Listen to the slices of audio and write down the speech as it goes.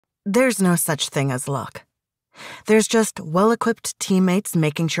There's no such thing as luck. There's just well-equipped teammates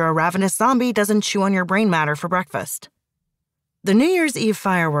making sure a ravenous zombie doesn't chew on your brain matter for breakfast. The New Year's Eve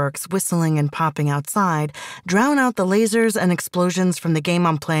fireworks whistling and popping outside drown out the lasers and explosions from the game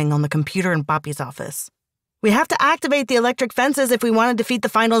I'm playing on the computer in Papi's office. "We have to activate the electric fences if we want to defeat the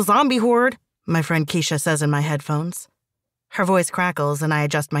final zombie horde," my friend Keisha says in my headphones. Her voice crackles and I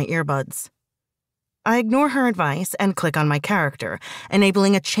adjust my earbuds. I ignore her advice and click on my character,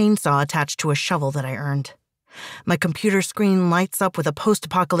 enabling a chainsaw attached to a shovel that I earned. My computer screen lights up with a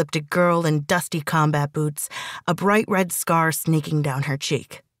post-apocalyptic girl in dusty combat boots, a bright red scar snaking down her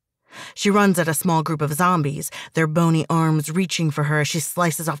cheek. She runs at a small group of zombies, their bony arms reaching for her as she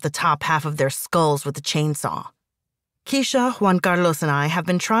slices off the top half of their skulls with a chainsaw. Keisha, Juan Carlos, and I have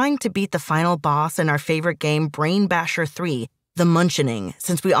been trying to beat the final boss in our favorite game, Brain Basher 3, The Munchening,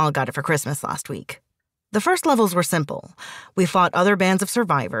 since we all got it for Christmas last week. The first levels were simple. We fought other bands of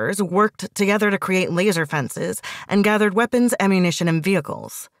survivors, worked together to create laser fences, and gathered weapons, ammunition, and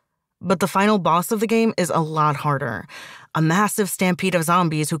vehicles. But the final boss of the game is a lot harder. A massive stampede of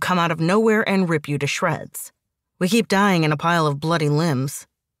zombies who come out of nowhere and rip you to shreds. We keep dying in a pile of bloody limbs.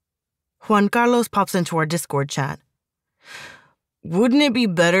 Juan Carlos pops into our Discord chat. "Wouldn't it be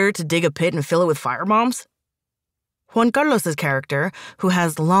better to dig a pit and fill it with firebombs?" Juan Carlos's character, who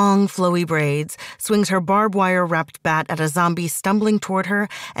has long, flowy braids, swings her barbed wire-wrapped bat at a zombie stumbling toward her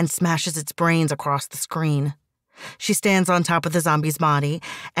and smashes its brains across the screen. She stands on top of the zombie's body,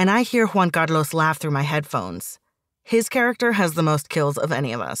 and I hear Juan Carlos laugh through my headphones. His character has the most kills of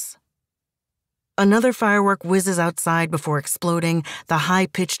any of us. Another firework whizzes outside before exploding, the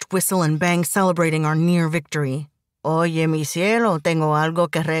high-pitched whistle and bang celebrating our near victory. "Oye, mi cielo, tengo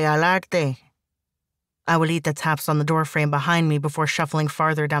algo que regalarte." Abuelita taps on the doorframe behind me before shuffling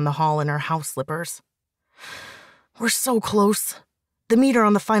farther down the hall in her house slippers. We're so close. The meter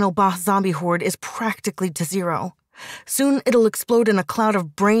on the final boss zombie horde is practically to zero. Soon it'll explode in a cloud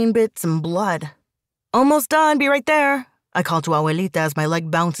of brain bits and blood. "Almost done, be right there," I call to Abuelita as my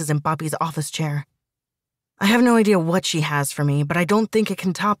leg bounces in Papi's office chair. I have no idea what she has for me, but I don't think it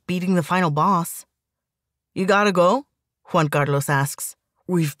can top beating the final boss. "You gotta go?" Juan Carlos asks.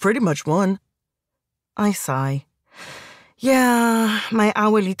 "We've pretty much won." I sigh. Yeah, my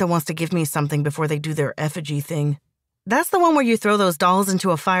abuelita wants to give me something before they do their effigy thing. "That's the one where you throw those dolls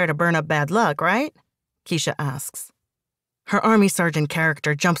into a fire to burn up bad luck, right?" Keisha asks. Her army sergeant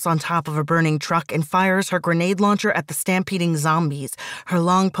character jumps on top of a burning truck and fires her grenade launcher at the stampeding zombies, her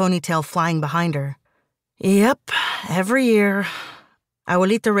long ponytail flying behind her. Yep, every year.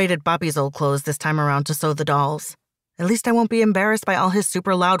 Abuelita raided Papi's old clothes this time around to sew the dolls. At least I won't be embarrassed by all his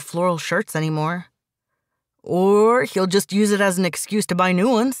super loud floral shirts anymore. Or he'll just use it as an excuse to buy new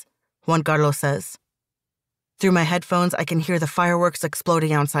ones, Juan Carlos says. Through my headphones, I can hear the fireworks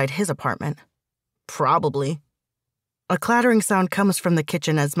exploding outside his apartment. Probably. A clattering sound comes from the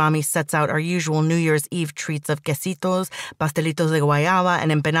kitchen as Mommy sets out our usual New Year's Eve treats of quesitos, pastelitos de guayaba,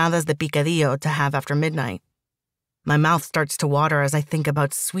 and empanadas de picadillo to have after midnight. My mouth starts to water as I think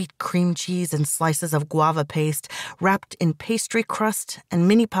about sweet cream cheese and slices of guava paste wrapped in pastry crust and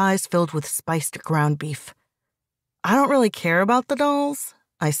mini pies filled with spiced ground beef. I don't really care about the dolls,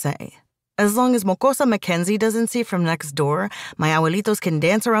 I say. As long as Mocosa Mackenzie doesn't see from next door, my abuelitos can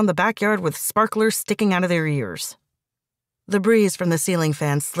dance around the backyard with sparklers sticking out of their ears. The breeze from the ceiling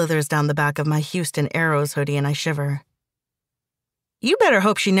fan slithers down the back of my Houston Aeros hoodie and I shiver. You better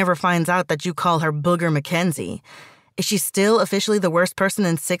hope she never finds out that you call her Booger Mackenzie. Is she still officially the worst person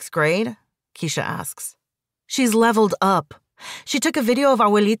in 6th grade? Keisha asks. She's leveled up. She took a video of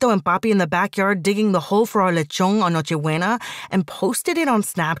Abuelito and Papi in the backyard digging the hole for our lechon on Nochebuena and posted it on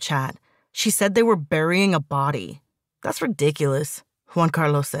Snapchat. She said they were burying a body. That's ridiculous, Juan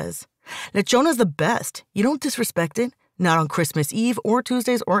Carlos says. Lechon is the best. You don't disrespect it. Not on Christmas Eve or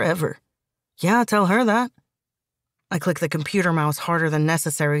Tuesdays or ever. Yeah, tell her that. I click the computer mouse harder than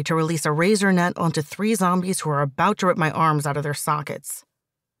necessary to release a razor net onto 3 zombies who are about to rip my arms out of their sockets.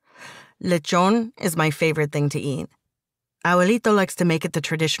 Lechon is my favorite thing to eat. Abuelito likes to make it the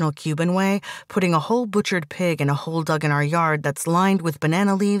traditional Cuban way, putting a whole butchered pig in a hole dug in our yard that's lined with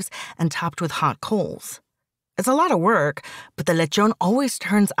banana leaves and topped with hot coals. It's a lot of work, but the lechon always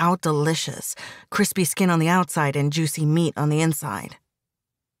turns out delicious, crispy skin on the outside and juicy meat on the inside.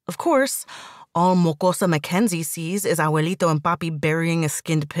 Of course, all Mocosa Mackenzie sees is Abuelito and Papi burying a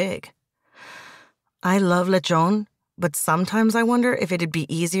skinned pig. I love lechon, but sometimes I wonder if it'd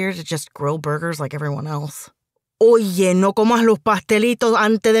be easier to just grill burgers like everyone else. Oye, no comas los pastelitos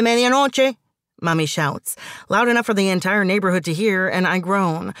antes de medianoche, Mommy shouts, loud enough for the entire neighborhood to hear, and I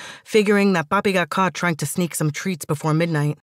groan, figuring that Papi got caught trying to sneak some treats before midnight.